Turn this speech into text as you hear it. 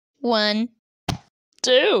1,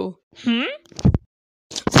 2, 3.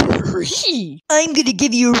 I'm gonna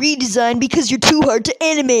give you a redesign because you're too hard to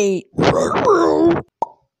animate. 1,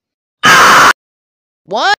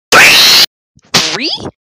 3,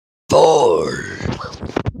 4.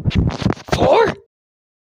 4,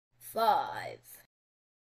 5.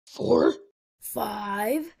 4,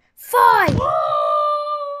 5. 5.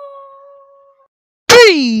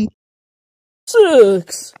 3,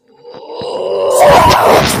 6.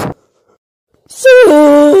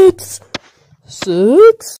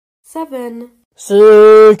 6. 7.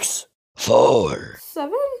 6. 4.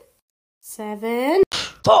 7. 7.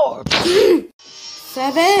 4.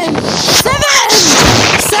 7.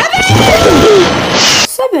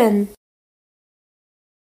 7.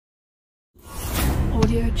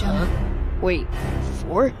 Audio Jungle. Wait,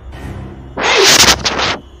 4?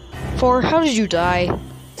 4, how did you die?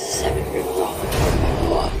 7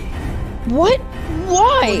 What?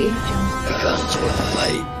 Why? because we're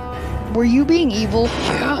late. Were you being evil?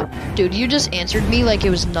 Yeah. Dude, you just answered me like it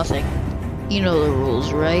was nothing. You know the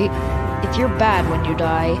rules, right? If you're bad when you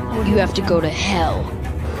die, you have to go to hell.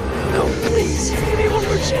 No, please. Give me one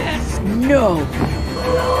more chance. No!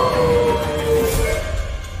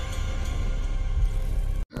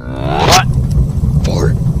 What?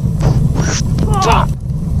 4.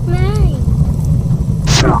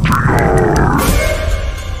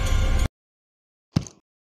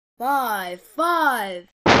 5. 5.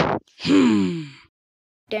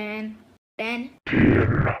 Dan.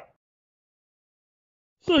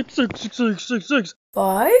 6.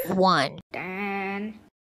 5. 1. Dan.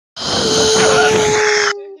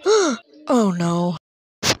 Oh no.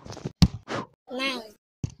 9.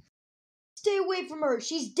 Stay away from her.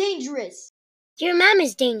 She's dangerous. Your mom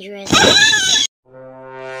is dangerous.